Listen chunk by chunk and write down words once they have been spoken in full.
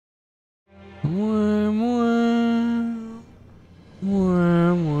How's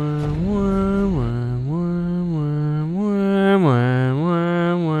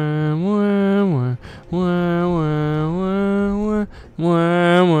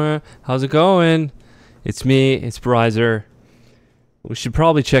it going? It's me, it's Bryzer. We should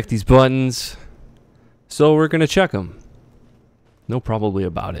probably check these buttons. So we're gonna check them. No probably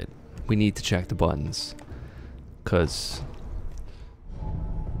about it. We need to check the buttons. Cause,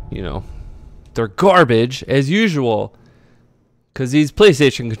 you know, they're garbage as usual. Cause these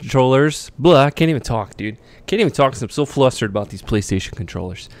PlayStation controllers, blah, I can't even talk, dude. Can't even talk because I'm so flustered about these PlayStation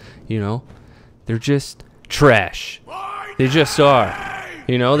controllers. You know, they're just trash. They just are.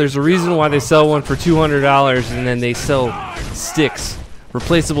 You know, there's a reason why they sell one for $200 and then they sell sticks,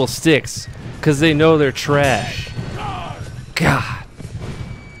 replaceable sticks, because they know they're trash. God.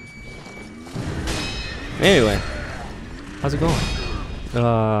 Anyway, how's it going?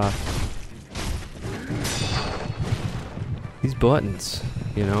 These buttons,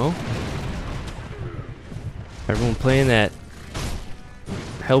 you know? Everyone playing that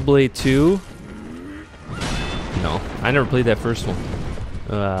Hellblade 2? No, I never played that first one.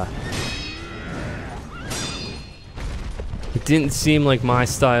 It didn't seem like my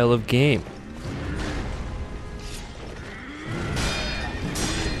style of game.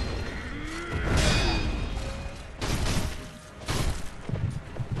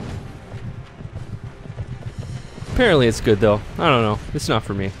 Apparently it's good though. I don't know. It's not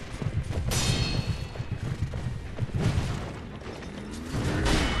for me.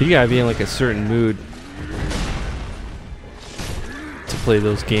 You gotta be in like a certain mood to play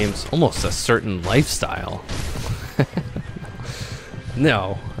those games. Almost a certain lifestyle.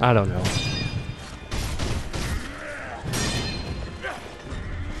 No, I don't know.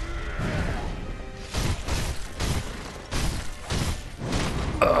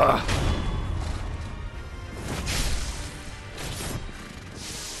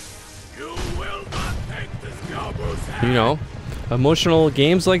 You know, emotional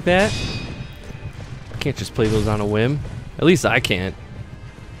games like that, I can't just play those on a whim. At least I can't.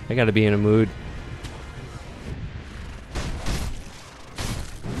 I gotta be in a mood.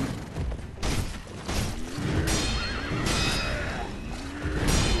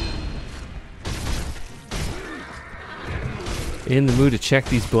 In the mood to check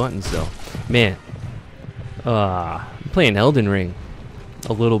these buttons though. Man, I'm playing Elden Ring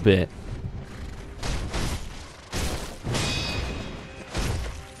a little bit.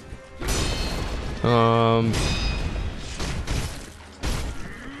 I'm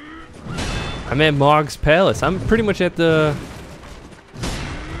at Mog's Palace. I'm pretty much at the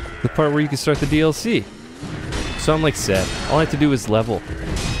part where you can start the DLC. So I'm like set. All I have to do is level.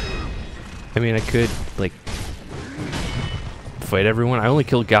 I mean, I could like fight everyone. I only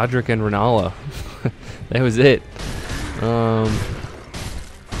killed Godric and Renala. That was it. And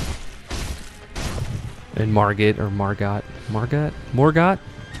Margit or Morgott?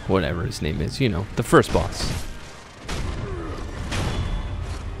 Whatever his name is, you know, the first boss.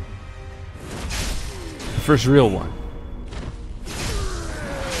 The first real one.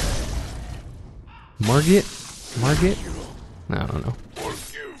 Margit? I don't know.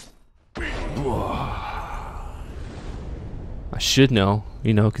 I should know,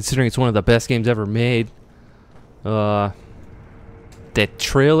 you know, considering it's one of the best games ever made. That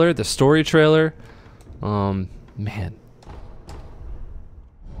trailer, the story trailer, man.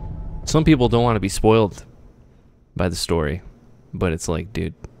 Some people don't want to be spoiled by the story, but it's like,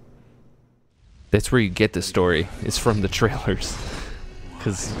 dude, that's where you get the story. It's from the trailers,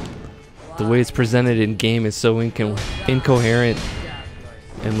 because the way it's presented in game is so incoherent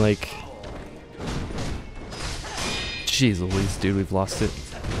and like, jeez Louise, dude, we've lost it.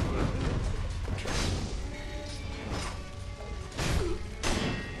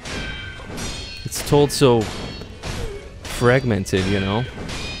 It's told so fragmented, you know.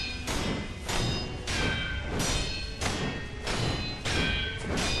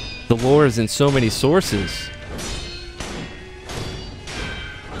 The lore is in so many sources.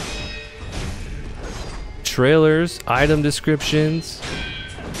 Trailers, item descriptions,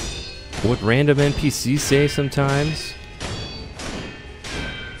 what random NPCs say sometimes.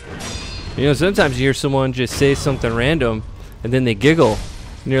 You know, sometimes you hear someone just say something random and then they giggle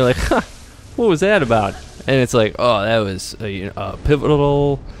and you're like, huh, what was that about? And it's like, oh, that was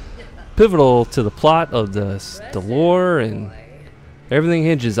pivotal to the plot of the lore, and everything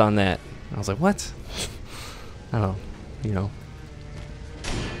hinges on that. I was like, what? I don't know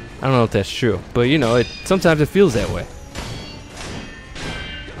if that's true, but you know, sometimes it feels that way.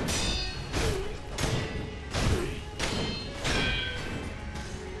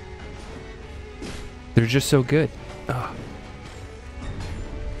 They're just so good. Ugh.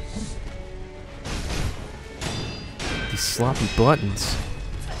 These sloppy buttons.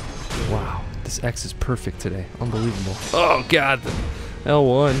 Wow, this X is perfect today. Unbelievable. Oh god,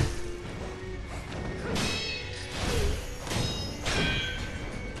 L1.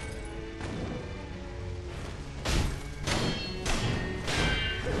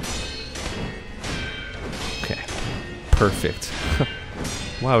 Okay, perfect.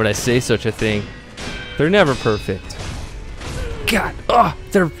 Why would I say such a thing? They're never perfect. God, oh,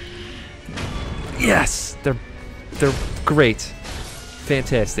 they're, yes, they're great.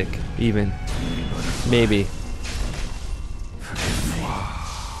 Fantastic, even. Maybe.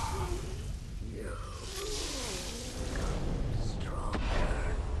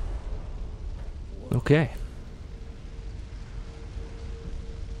 Okay.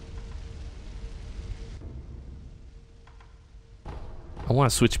 I want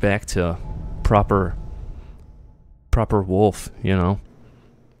to switch back to proper wolf, you know,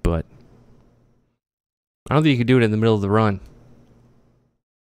 but I don't think you can do it in the middle of the run.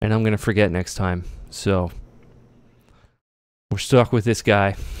 And I'm going to forget next time. So we're stuck with this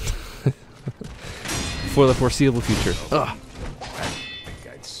guy for the foreseeable future. Ugh. I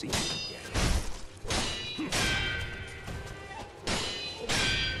think I'd see you again.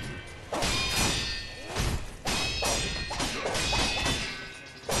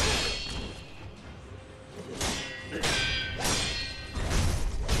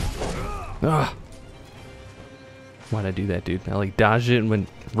 Ugh. Why'd I do that, dude? I like dodged it and went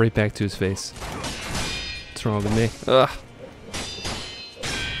right back to his face. What's wrong with me? Ugh.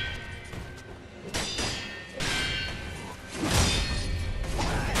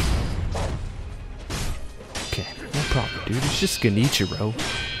 Okay, no problem, dude. It's just Genichiro.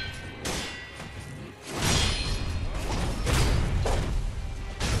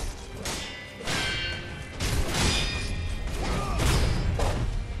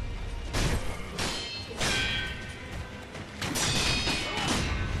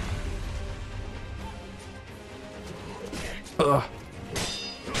 Ugh.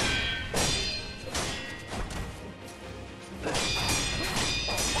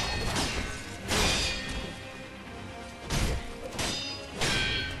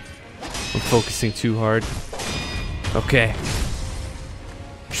 I'm focusing too hard. Okay.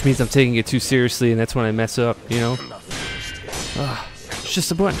 Which means I'm taking it too seriously, and that's when I mess up, you know? Ugh. It's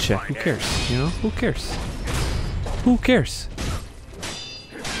just a button check. Who cares? You know? Who cares? Who cares?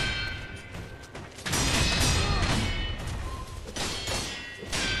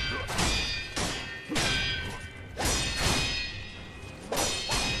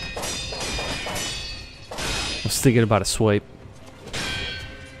 Thinking about a swipe.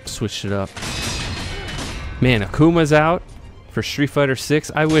 Switched it up. Man, Akuma's out for Street Fighter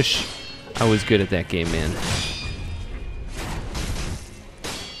 6. I wish I was good at that game, man.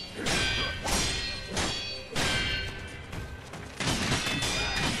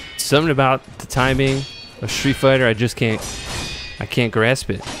 Something about the timing of Street Fighter, I can't grasp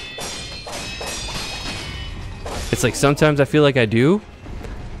it. It's like sometimes I feel like I do,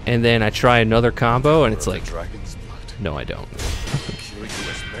 and then I try another combo and it's like, no, I don't. Kill you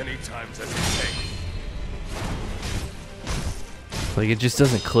as many times as it takes. Like, it just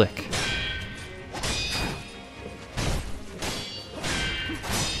doesn't click.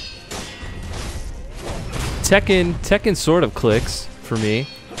 Tekken sort of clicks for me.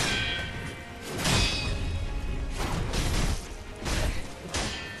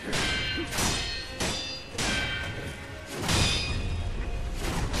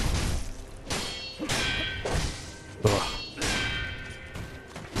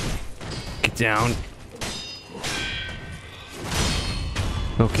 Down.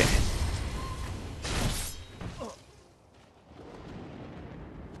 Okay.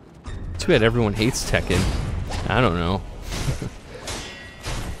 Too bad everyone hates Tekken. I don't know.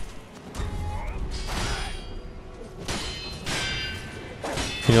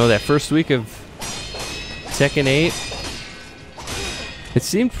 You know, that first week of Tekken 8, it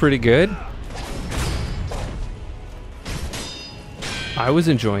seemed pretty good. I was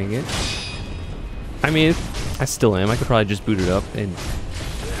enjoying it. I mean, I still am. I could probably just boot it up and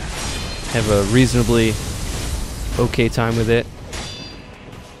have a reasonably okay time with it.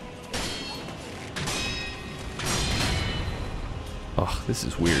 Oh, this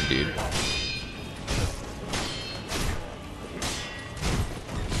is weird, dude.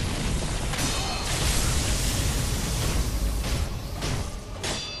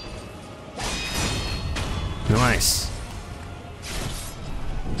 Nice.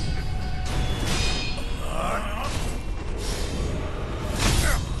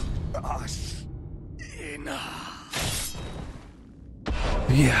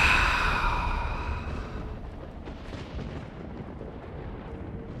 Yeah.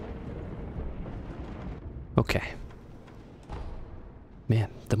 Okay.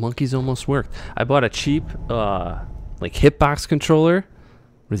 Man, the monkeys almost worked. I bought a cheap, like hitbox controller.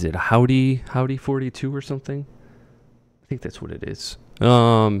 What is it? A Howdy 42 or something? I think that's what it is.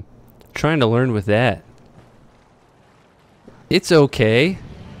 Trying to learn with that. It's okay.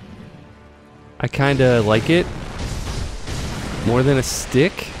 I kind of like it. More than a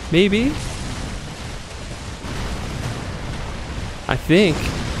stick, maybe? I think.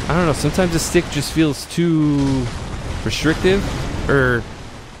 I don't know. Sometimes a stick just feels too restrictive or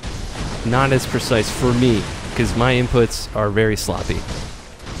not as precise for me because my inputs are very sloppy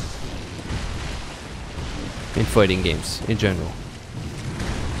in fighting games in general.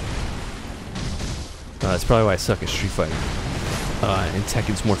 That's probably why I suck at Street Fighter. And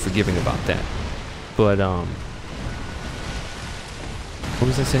Tekken's more forgiving about that. But, what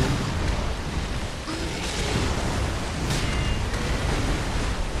was I saying?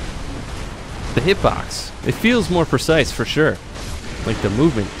 The hitbox. It feels more precise for sure. Like the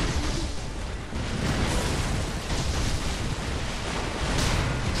movement.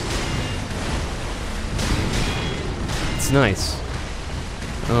 It's nice.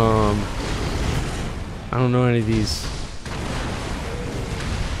 I don't know any of these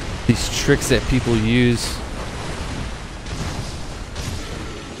tricks that people use.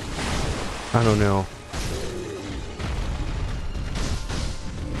 I don't know.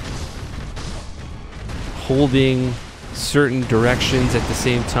 Holding certain directions at the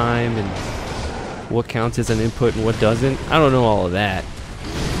same time and what counts as an input and what doesn't. I don't know all of that.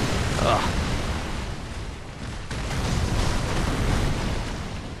 Ugh.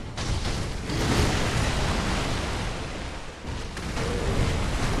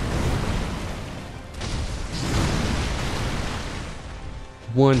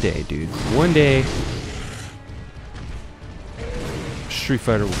 One day, dude. One day, Street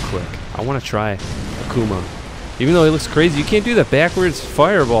Fighter will click. I want to try Akuma. Even though he looks crazy, you can't do that backwards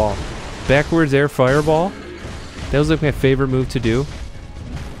fireball. Backwards air fireball. That was like my favorite move to do.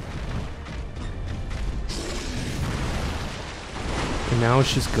 And now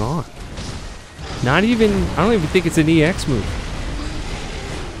it's just gone. Not even, I don't even think it's an EX move.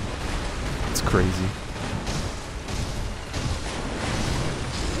 It's crazy.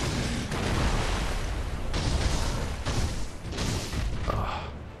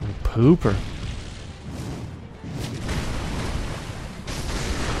 Pooper.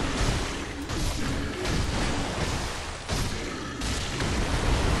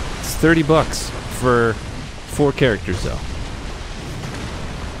 It's $30 for 4 characters though.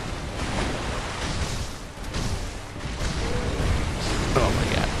 Oh my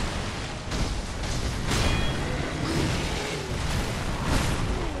god.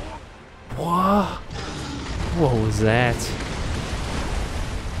 What? What was that?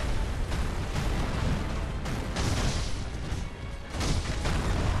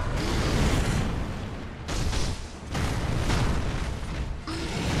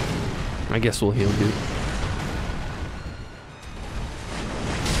 I guess we'll heal, dude.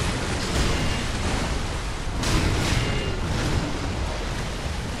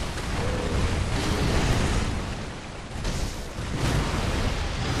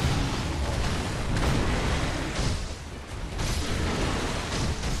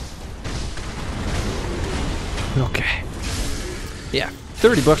 Okay. Yeah,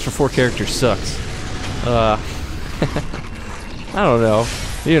 $30 for 4 characters sucks. I don't know.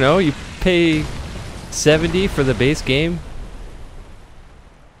 You know, you pay $70 for the base game.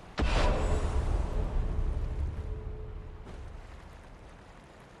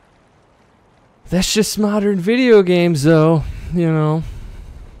 That's just modern video games, though. You know,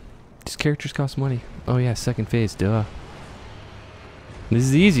 these characters cost money. Oh yeah, second phase, duh. This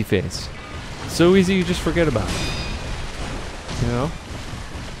is the easy phase. So easy you just forget about it. You know?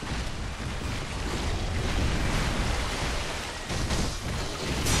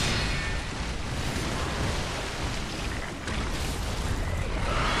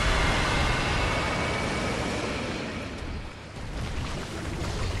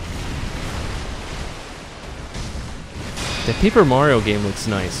 That Paper Mario game looks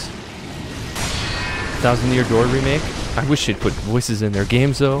nice. Thousand Year Door remake. I wish they'd put voices in their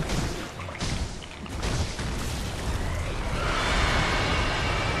games though.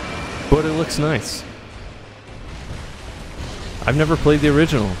 But it looks nice. I've never played the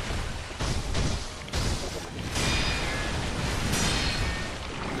original.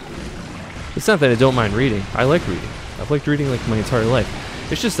 It's not that I don't mind reading. I like reading. I've liked reading like my entire life.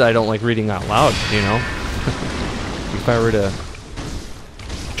 It's just that I don't like reading out loud, you know? If I were to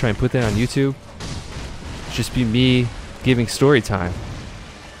try and put that on YouTube, it'd just be me giving story time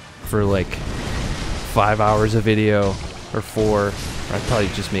for like 5 hours of video or 4. Or I'd probably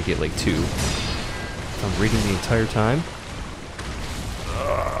just make it like 2. If I'm reading the entire time.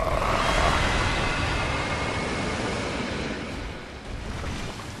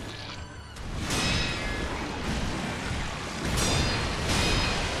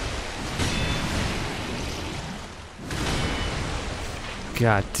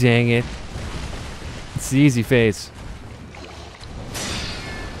 God dang it. It's the easy phase.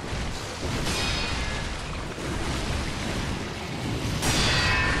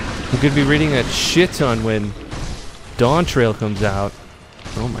 I'm gonna be reading a shit ton when Dawn Trail comes out.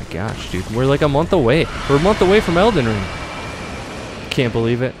 Oh my gosh, dude. We're like a month away. We're a month away from Elden Ring. Can't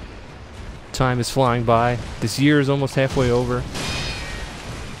believe it. Time is flying by. This year is almost halfway over.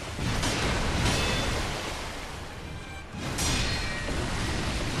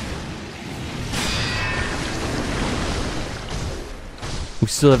 We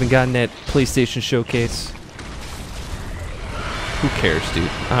still haven't gotten that PlayStation showcase. Who cares, dude?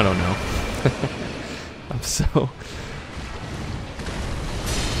 I don't know. I'm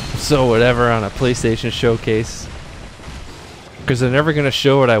so whatever on a PlayStation showcase. Because they're never going to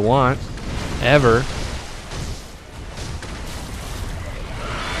show what I want. Ever.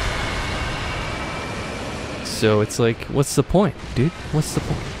 So it's like, what's the point, dude? What's the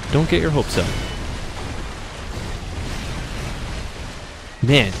point? Don't get your hopes up.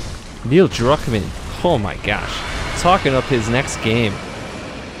 Man, Neil Druckmann, oh my gosh, talking up his next game.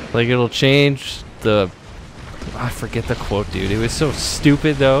 Like it'll change the, I forget the quote, dude. It was so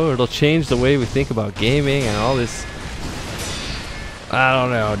stupid though. It'll change the way we think about gaming and all this. I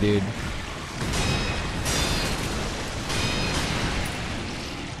don't know, dude.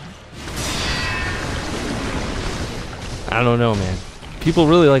 I don't know, man. People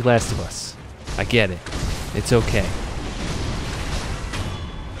really like Last of Us. I get it. It's okay.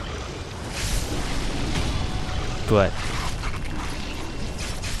 But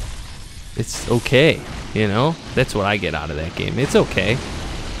it's okay, you know? That's what I get out of that game. It's okay.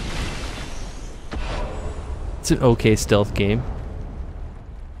 It's an okay stealth game.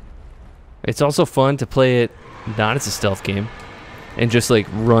 It's also fun to play it not as a stealth game and just like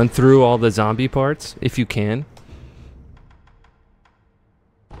run through all the zombie parts if you can.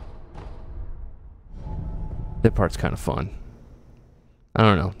 That part's kind of fun. I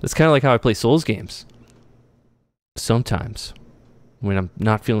don't know. It's kind of like how I play Souls games. Sometimes. When I'm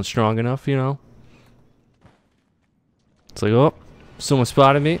not feeling strong enough, you know? It's like, oh, someone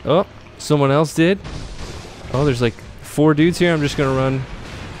spotted me. Oh, someone else did. Oh, there's like 4 dudes here. I'm just gonna run.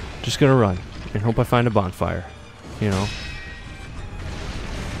 Just gonna run. And hope I find a bonfire. You know?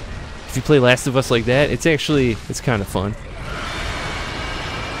 If you play Last of Us like that, it's kind of fun.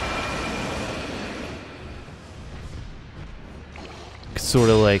 Sort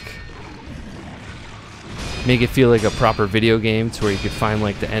of like make it feel like a proper video game to where you could find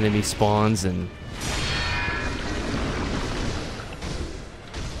like the enemy spawns and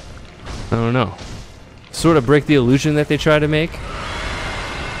I don't know, sort of break the illusion that they try to make.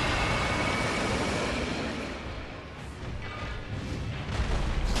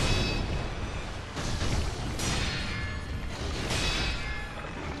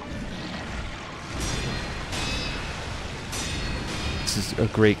 This is a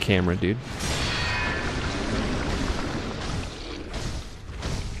great camera, dude.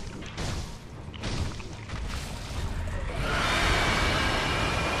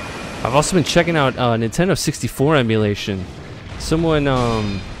 I've also been checking out Nintendo 64 emulation. Someone,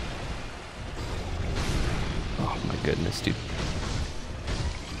 oh my goodness, dude.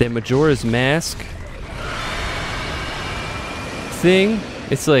 That Majora's Mask thing,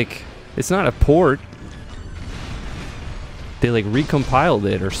 it's like, it's not a port. They like recompiled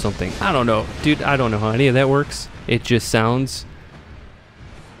it or something. I don't know, dude. I don't know how any of that works. It just sounds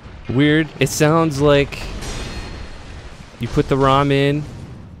weird. It sounds like you put the ROM in,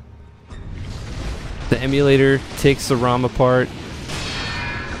 the emulator takes the ROM apart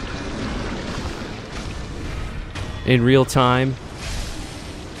in real time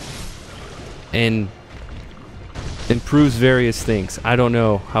and improves various things. I don't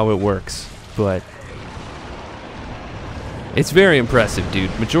know how it works, but it's very impressive, dude.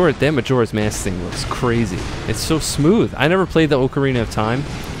 That Majora's Mask thing looks crazy. It's so smooth. I never played the Ocarina of Time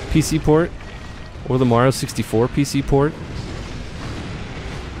PC port or the Mario 64 PC port,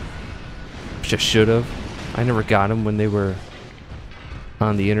 which I should have. I never got them when they were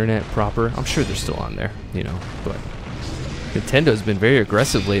on the internet proper. I'm sure they're still on there, you know, but Nintendo's been very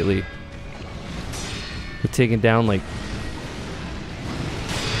aggressive lately We're taking down like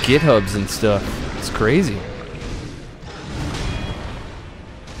GitHubs and stuff. It's crazy.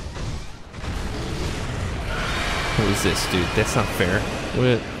 What is this, dude? That's not fair.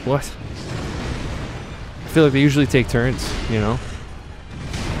 What? I feel like they usually take turns, you know?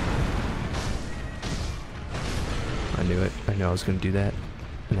 I knew it. I knew I was gonna do that.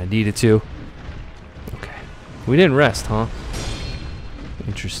 And I needed to. Okay. We didn't rest, huh?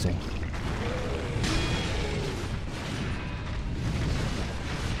 Interesting.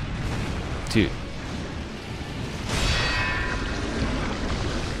 Dude.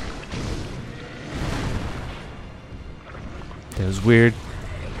 That was weird.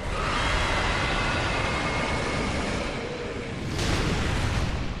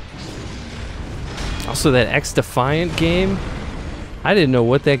 Also, that X-Defiant game, I didn't know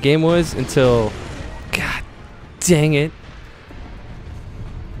what that game was until, god dang it,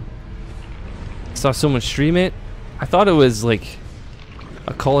 I saw someone stream it. I thought it was like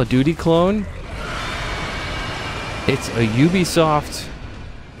a Call of Duty clone. It's a Ubisoft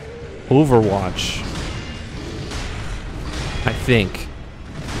Overwatch, I think.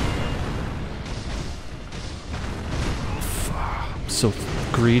 I'm so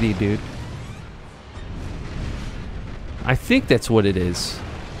greedy, dude. I think that's what it is.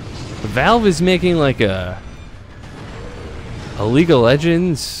 Valve is making like a League of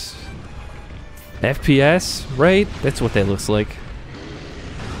Legends FPS, right? That's what that looks like.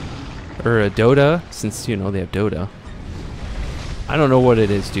 Or a Dota, since, you know, they have Dota. I don't know what it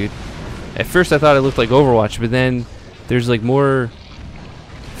is, dude. At first I thought it looked like Overwatch, but then there's like more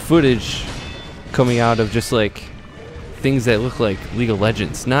footage coming out of just like things that look like League of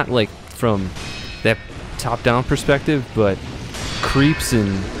Legends. Not like from that top-down perspective, but creeps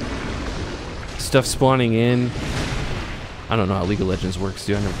and stuff spawning in. I don't know how League of Legends works,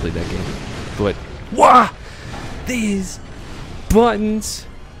 dude. I never played that game. But, wah! These buttons.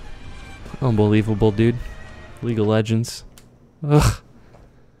 Unbelievable, dude. League of Legends. Ugh.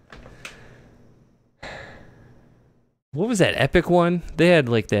 What was that Epic one? They had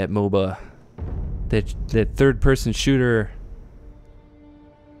like that MOBA. That third-person shooter.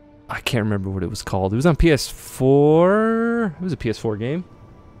 I can't remember what it was called. It was on PS4. It was a PS4 game.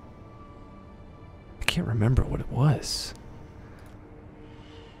 I can't remember what it was.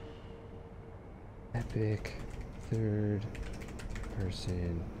 Epic third-person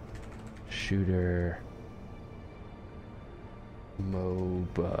shooter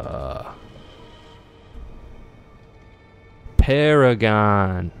MOBA.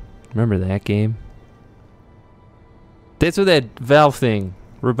 Paragon. Remember that game? That's what that Valve thing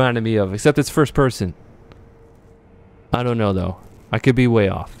reminded me of, except it's first person. I don't know though. I could be way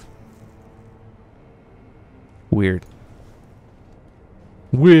off. Weird.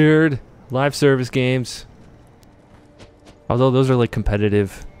 Weird. Live service games. Although those are like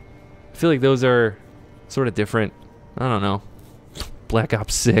competitive. I feel like those are sort of different. I don't know. Black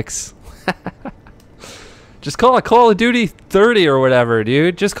Ops 6. Just call it Call of Duty 30 or whatever,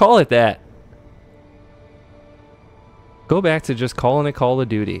 dude. Just call it that. Go back to just calling it Call of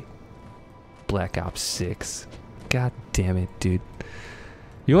Duty. Black Ops 6. God damn it, dude.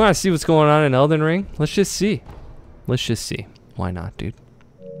 You want to see what's going on in Elden Ring? Let's just see. Let's just see. Why not, dude?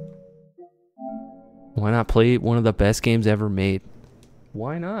 Why not play one of the best games ever made?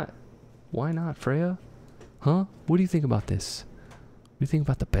 Why not? Why not, Freya? Huh? What do you think about this? What do you think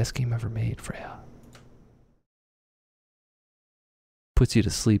about the best game ever made, Freya? Puts you to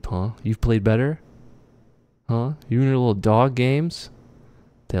sleep, huh? You've played better? Huh? You and your little dog games?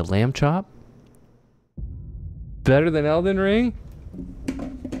 That lamb chop? Better than Elden Ring?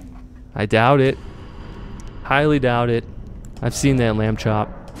 I doubt it. Highly doubt it. I've seen that lamb chop.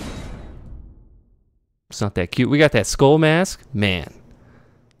 It's not that cute. We got that skull mask. Man.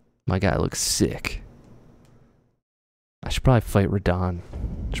 My guy looks sick. I should probably fight Radon.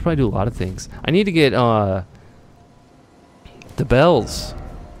 I should probably do a lot of things. I need to get, the bells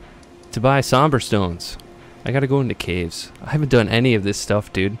to buy somber stones. I gotta go into caves. I haven't done any of this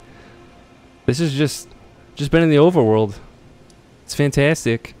stuff, dude. This is just been in the overworld. It's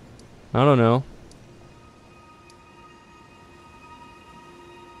fantastic. I don't know.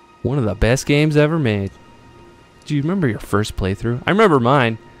 One of the best games ever made. Do you remember your first playthrough? I remember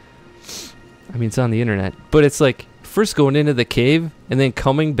mine. I mean, it's on the internet, but it's like first going into the cave and then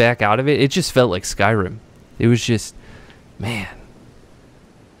coming back out of it. It just felt like Skyrim. It was just, man,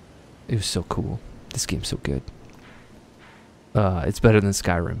 it was so cool. This game's so good. It's better than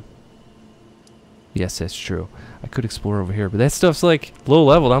Skyrim. Yes, that's true. I could explore over here, but that stuff's like low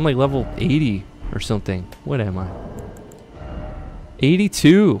level. I'm like level 80 or something. What am I?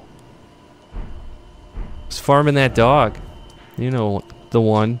 82. Just farming that dog. You know, the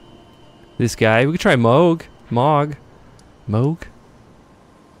one. This guy. We could try Moog. Mog. Moog?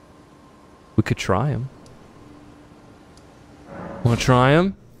 We could try him. Wanna try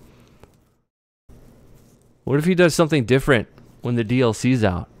him? What if he does something different when the DLC's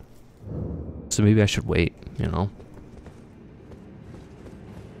out? So maybe I should wait, you know?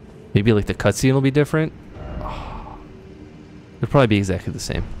 Maybe like the cutscene will be different? Oh, it'll probably be exactly the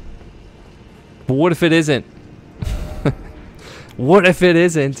same. But what if it isn't? What if it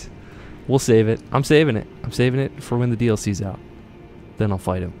isn't? We'll save it. I'm saving it. I'm saving it for when the DLC's out. Then I'll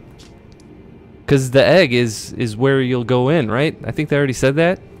fight him. Because the egg is where you'll go in, right? I think they already said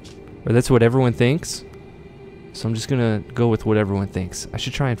that. Or that's what everyone thinks. So I'm just gonna go with what everyone thinks. I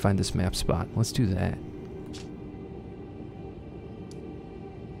should try and find this map spot. Let's do that.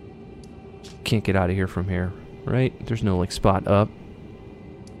 Can't get out of here from here, right? There's no like spot up.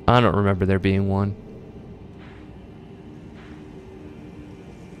 I don't remember there being one.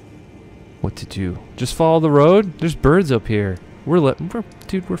 What to do? Just follow the road? There's birds up here.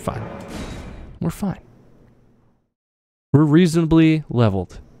 Dude, we're fine. We're fine. We're reasonably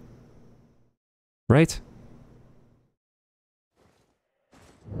leveled. Right?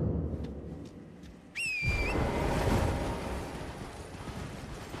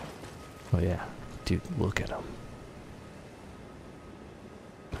 Oh yeah. Dude, look at him.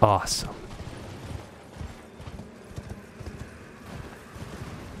 Awesome.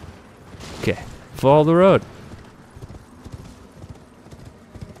 Okay. Follow the road.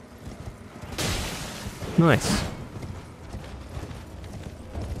 Nice.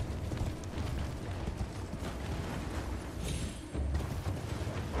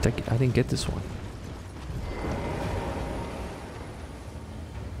 I didn't get this one.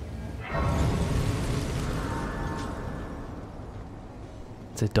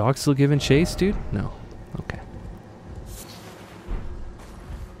 Is that dog still giving chase, dude? No. Okay.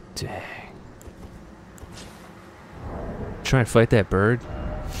 Dang. Try and fight that bird.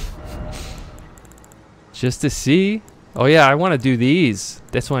 Just to see. Oh yeah, I want to do these.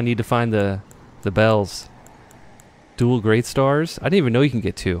 That's why I need to find the bells. Dual great stars. I didn't even know you can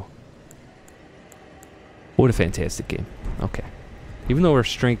get 2. What a fantastic game. Okay. Even though we're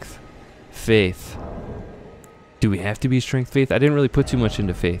strength, faith. Do we have to be strength, faith? I didn't really put too much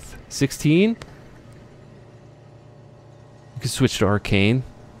into faith. 16? You can switch to arcane.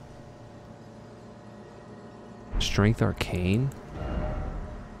 Strength arcane?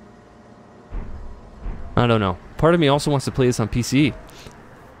 I don't know. Part of me also wants to play this on PC.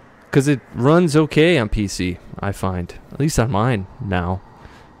 Because it runs okay on PC, I find. At least on mine now.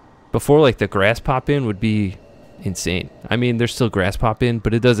 Before, like, the grass pop in would be insane. I mean, there's still grass pop in,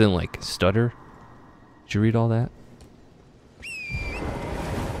 but it doesn't, like, stutter. Did you read all that?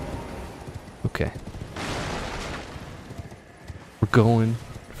 Okay. We're going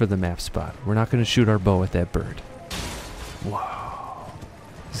for the map spot. We're not going to shoot our bow at that bird. Whoa.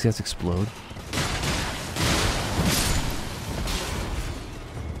 These guys explode.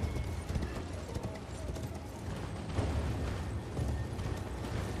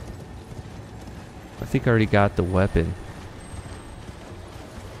 I think I already got the weapon.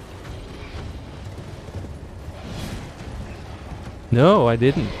 No, I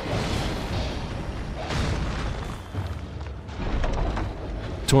didn't.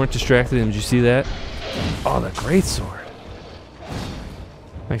 Torrent distracted him. Did you see that? Oh, the great sword.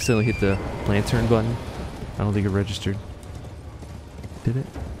 I accidentally hit the lantern button. I don't think it registered. Did it?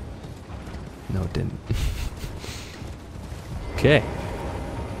 No, it didn't. Okay.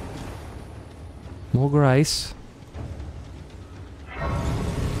 More ice.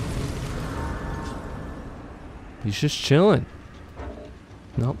 He's just chilling.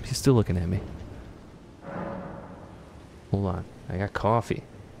 Nope, he's still looking at me. Hold on. I got coffee.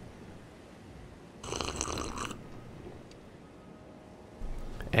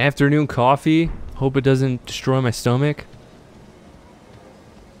 Afternoon coffee. Hope it doesn't destroy my stomach.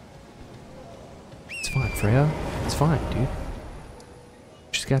 It's fine, Freya. It's fine, dude.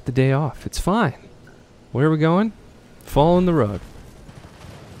 Just got the day off. It's fine. Where are we going? Following the road.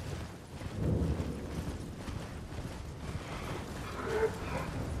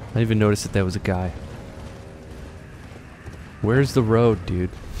 I didn't even notice that was a guy. Where's the road, dude?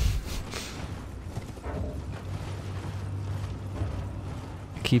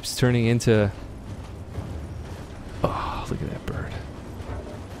 It keeps turning into... Oh, look at that bird.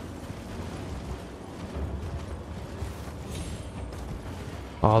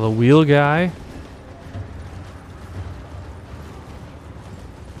 Oh, the wheel guy.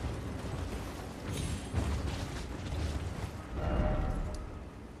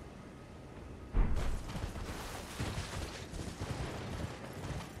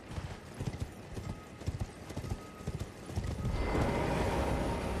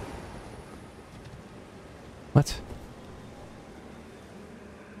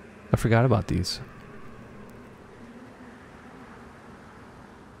 I forgot about these.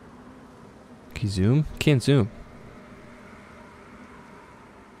 Can you zoom? Can't zoom.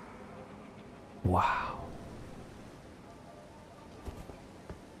 Wow.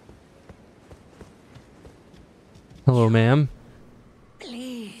 Hello, ma'am.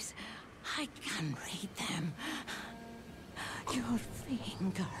 Please, I can read them. Your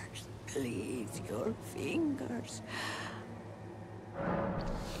fingers, please, your fingers.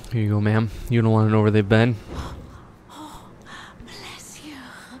 Here you go, ma'am. You don't want to know where they've been. Oh, bless you.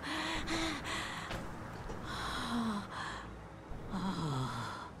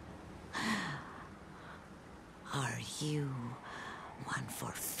 Are you one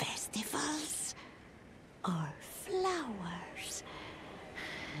for festivals or flowers?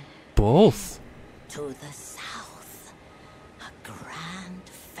 Both. To the south, a grand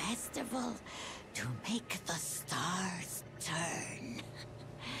festival to make the stars turn.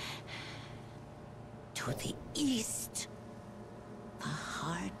 To the east, the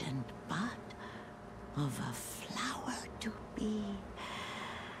hardened bud of a flower to be.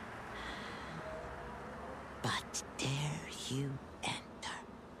 But dare you enter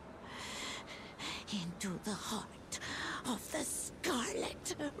into the heart of the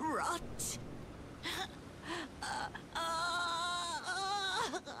scarlet rot?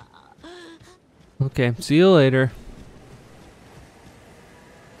 Okay, see you later.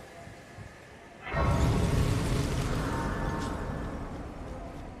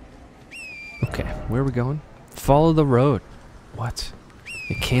 Okay, where are we going? Follow the road. What?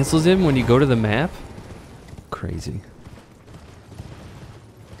 It cancels him when you go to the map? Crazy.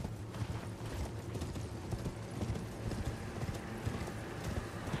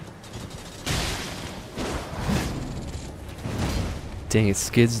 Dang, it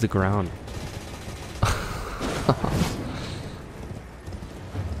skids the ground.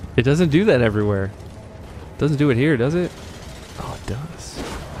 It doesn't do that everywhere. Doesn't do it here, does it? Oh, it does.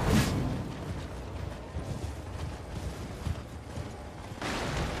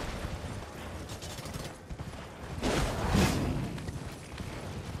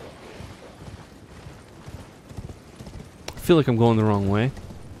 I feel like I'm going the wrong way.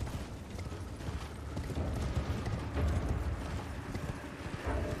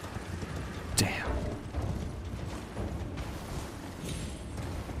 Damn.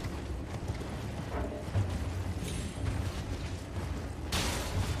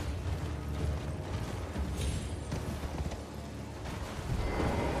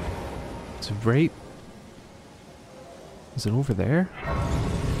 Is it right? Is it over there?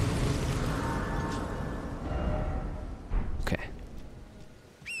 Okay.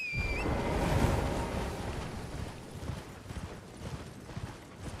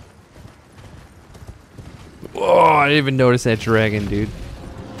 Whoa, I didn't even notice that dragon, dude.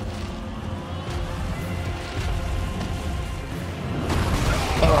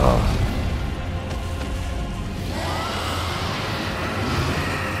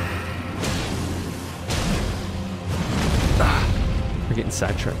 We're getting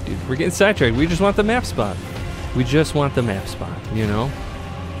sidetracked, dude. We're getting sidetracked. We just want the map spot. We just want the map spot, you know?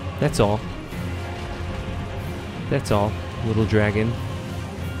 That's all. That's all, little dragon.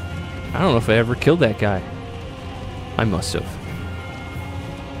 I don't know if I ever killed that guy. I must have.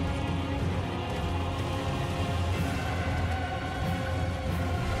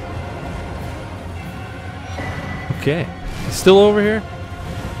 Okay. Still over here?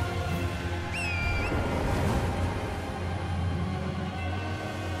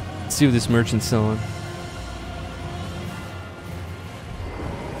 Let's see what this merchant's selling.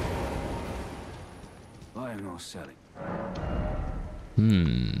 Buying or selling?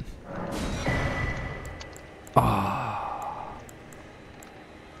 Ah.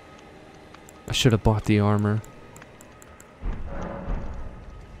 I should have bought the armor.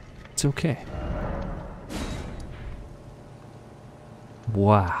 It's okay.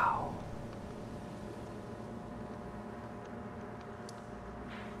 Wow.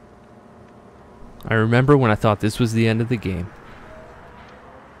 I remember when I thought this was the end of the game.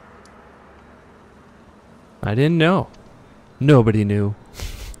 I didn't know. Nobody knew.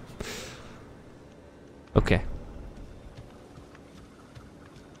 Okay.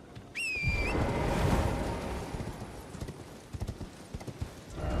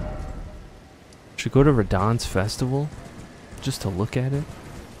 Should go to Radahn's festival just to look at it.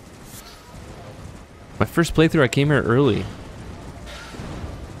 My first playthrough, I came here early.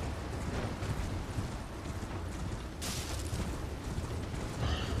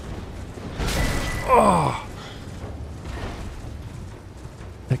 Oh!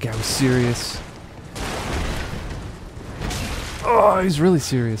 That guy was serious. Oh, he's really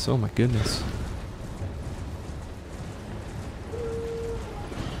serious. Oh my goodness.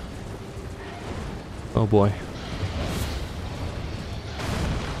 Oh boy.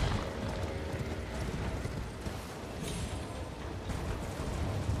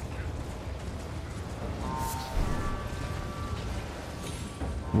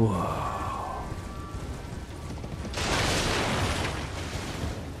 Whoa.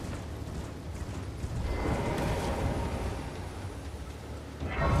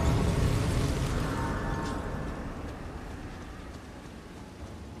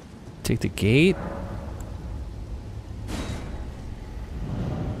 Take the gate.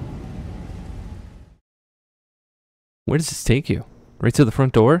 Where does this take you? Right to the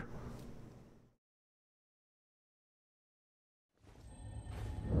front door?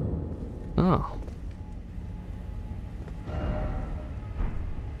 Oh.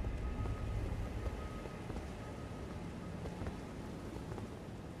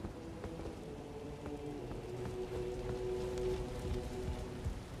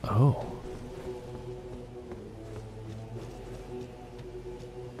 Oh.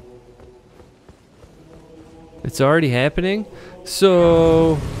 It's already happening?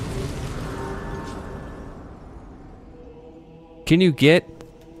 So... Can you get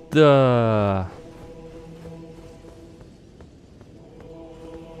the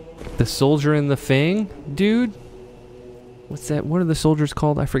soldier in the fang, dude? What's that? What are the soldiers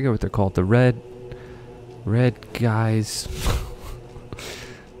called? I forget what they're called. The red guys.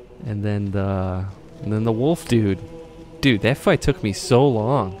 and then the wolf dude. Dude, that fight took me so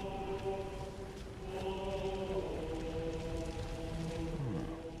long.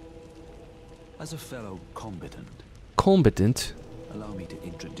 As a fellow Combatant? allow me to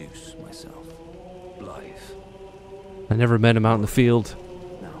introduce myself. Blythe. I never met him out in the field.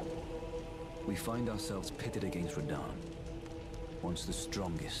 Now, we find ourselves pitted against Radahn, once the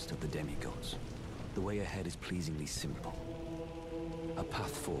strongest of the demigods. The way ahead is pleasingly simple. A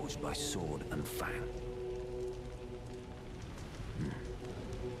path forged by sword and fang.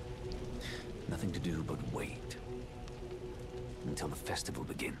 Nothing to do but wait until the festival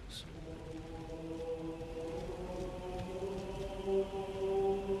begins.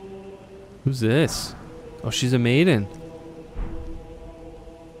 Who's this? Oh, she's a maiden.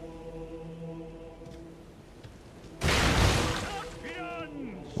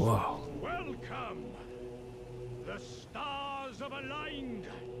 Whoa. Welcome! The stars have aligned.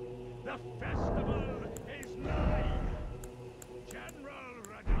 The festival is nigh. General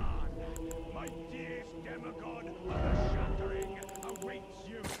Radahn, mightiest demigod of the Shattering, awaits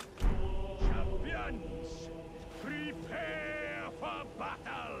you. Champions, prepare for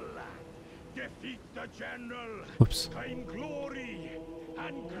battle. Defeat the general. Whoops. Gain glory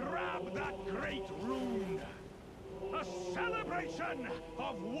and grab that great rune. A celebration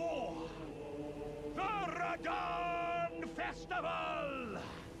of war. The Radahn Festival!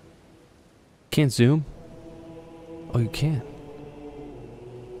 Can't zoom? Oh, you can.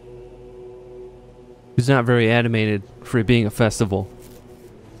 It's not very animated for it being a festival.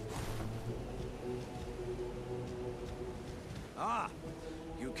 Ah,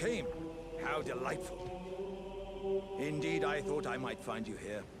 you came. How delightful. Indeed, I thought I might find you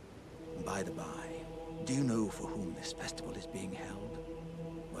here. By the by, do you know for whom this festival is being held?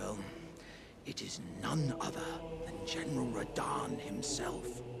 Well, it is none other than General Radahn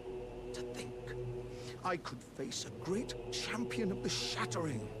himself. To think, I could face a great champion of the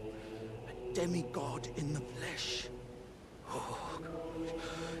Shattering, a demigod in the flesh. Oh,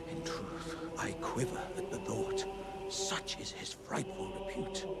 in truth, I quiver at the thought. Such is his frightful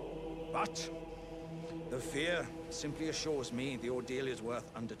repute. But the fear simply assures me the ordeal is worth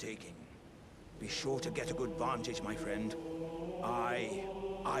undertaking. Be sure to get a good vantage, my friend. I,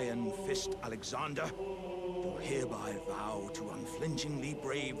 Iron Fist Alexander, do hereby vow to unflinchingly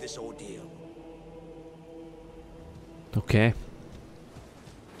brave this ordeal. Okay.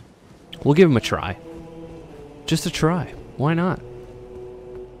 We'll give him a try. Just a try. Why not?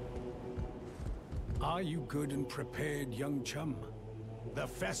 Are you good and prepared, young chum? The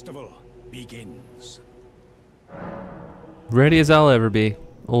festival begins. Ready as I'll ever be,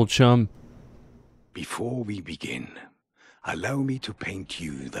 old chum. Before we begin, allow me to paint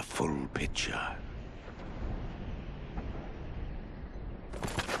you the full picture.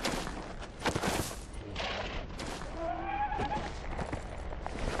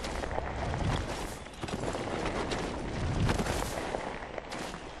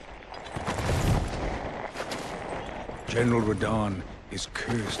 General Radahn is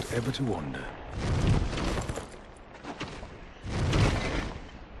cursed ever to wander.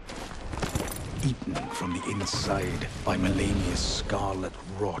 Eaten from the inside by Melania's scarlet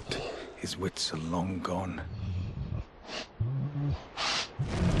rot, his wits are long gone.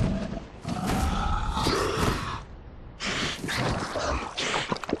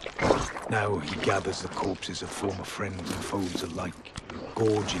 Now he gathers the corpses of former friends and foes alike,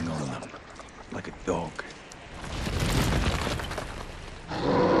 gorging on them like a dog.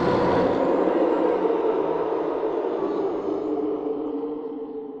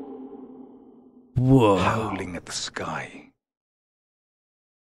 Whoa. Howling at the sky.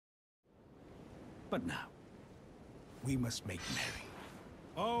 But now, we must make merry.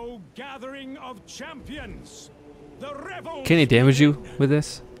 Oh, gathering of champions! The revel! Can he damage you with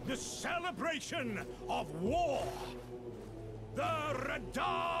this? The celebration of war! The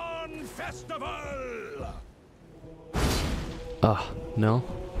Radon Festival! No.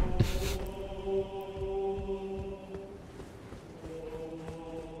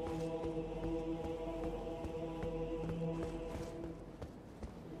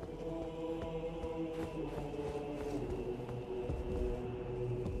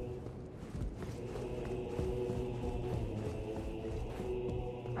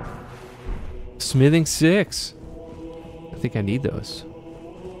 Smithing 6. I think I need those.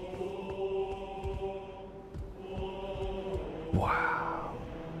 Wow.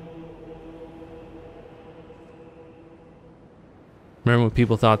 Remember when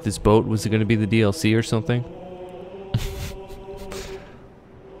people thought this boat was going to be the DLC or something?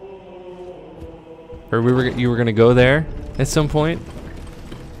 Or you were going to go there at some point?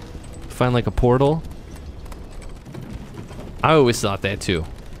 Find like a portal? I always thought that too.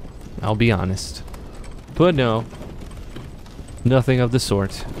 I'll be honest. But no. Nothing of the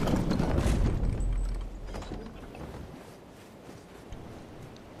sort.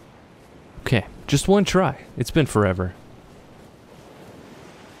 Okay, just one try. It's been forever.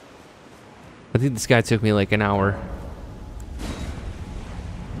 I think this guy took me like an hour.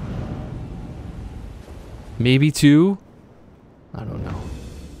 Maybe 2? I don't know.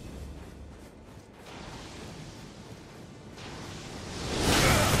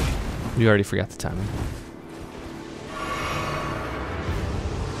 You already forgot the timing.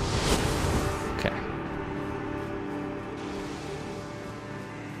 Okay.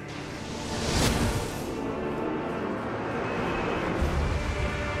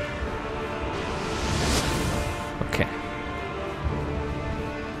 Okay.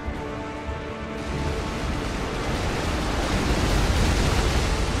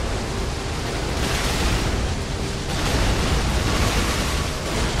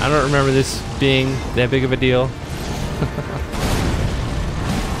 I don't remember this being that big of a deal.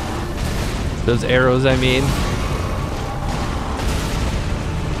 Those arrows, I mean.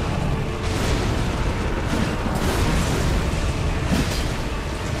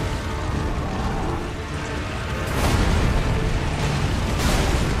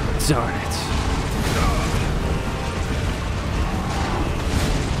 Darn it.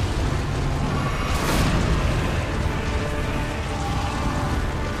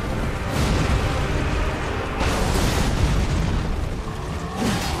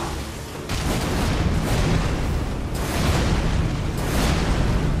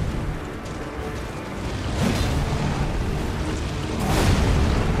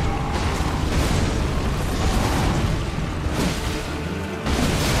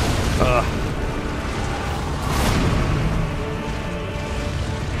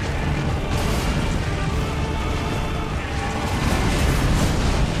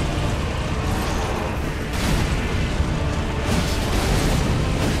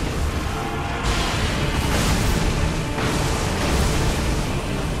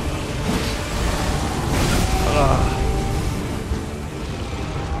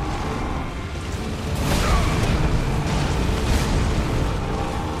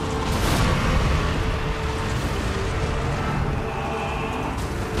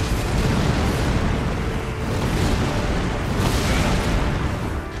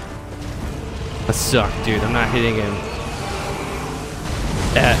 That sucked, dude. I'm not hitting him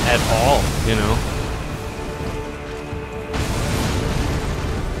at all, you know?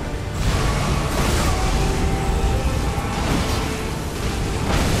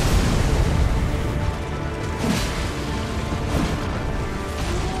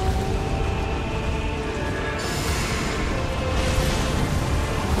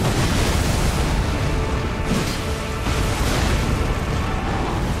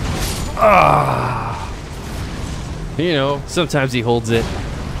 You know, sometimes he holds it.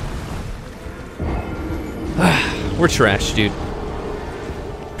 We're trash, dude.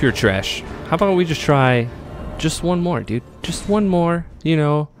 Pure trash. How about we just try just one more, dude? Just one more, you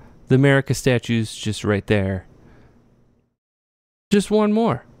know, The America statue's just right there. Just one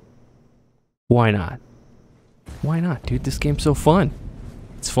more. Why not? Why not, dude? This game's so fun.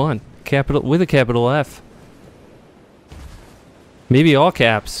 It's fun. Capital with a capital F. Maybe all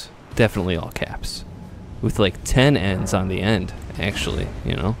caps. Definitely all caps. With like 10 N's on the end, actually,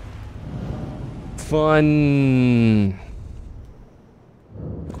 you know. Fun.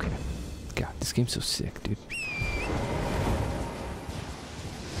 Okay. God, this game's so sick, dude.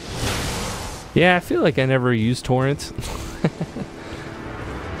 Yeah, I feel like I never used torrents.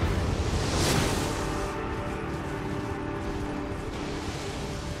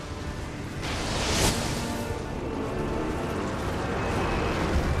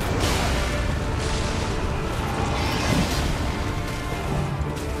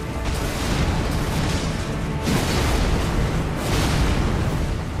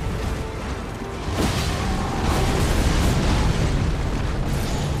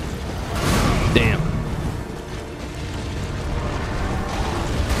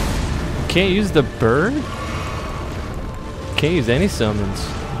 Can't use the bird? Can't use any summons.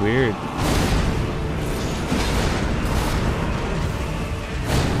 Weird.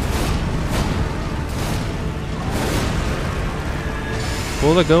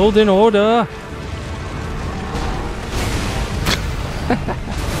 For the Golden Order!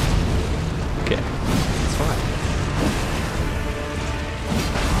 Okay, it's fine.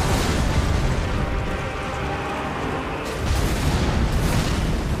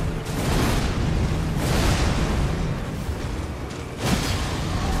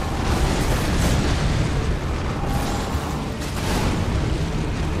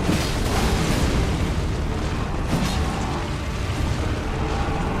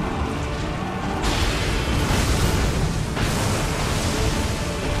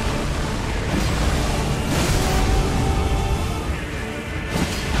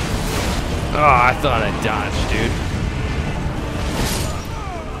 Oh, I thought I dodged, dude.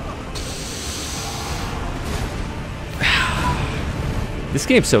 This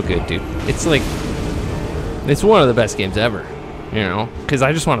game's so good, dude. It's like, it's one of the best games ever, you know? Because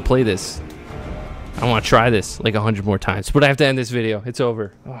I just want to play this. I want to try this like 100 more times. But I have to end this video. It's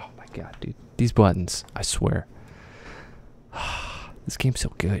over. Oh my god, dude. These buttons, I swear. This game's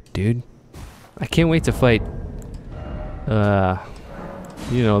so good, dude. I can't wait to fight,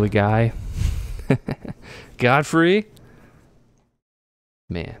 you know, the guy. Godfrey?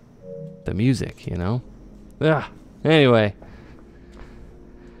 Man, the music, you know? Anyway.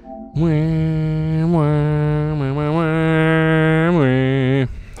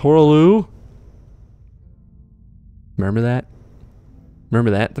 Horaloo? Remember that?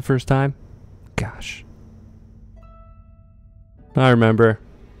 Remember that the first time? Gosh. I remember.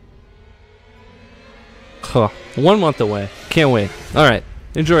 Huh. 1 month away. Can't wait. Alright.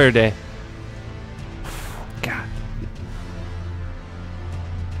 Enjoy your day. God.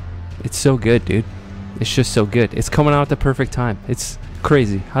 It's so good, dude. It's just so good. It's coming out at the perfect time. It's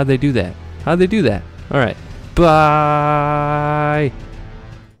crazy. How'd they do that? How'd they do that? Alright. Bye.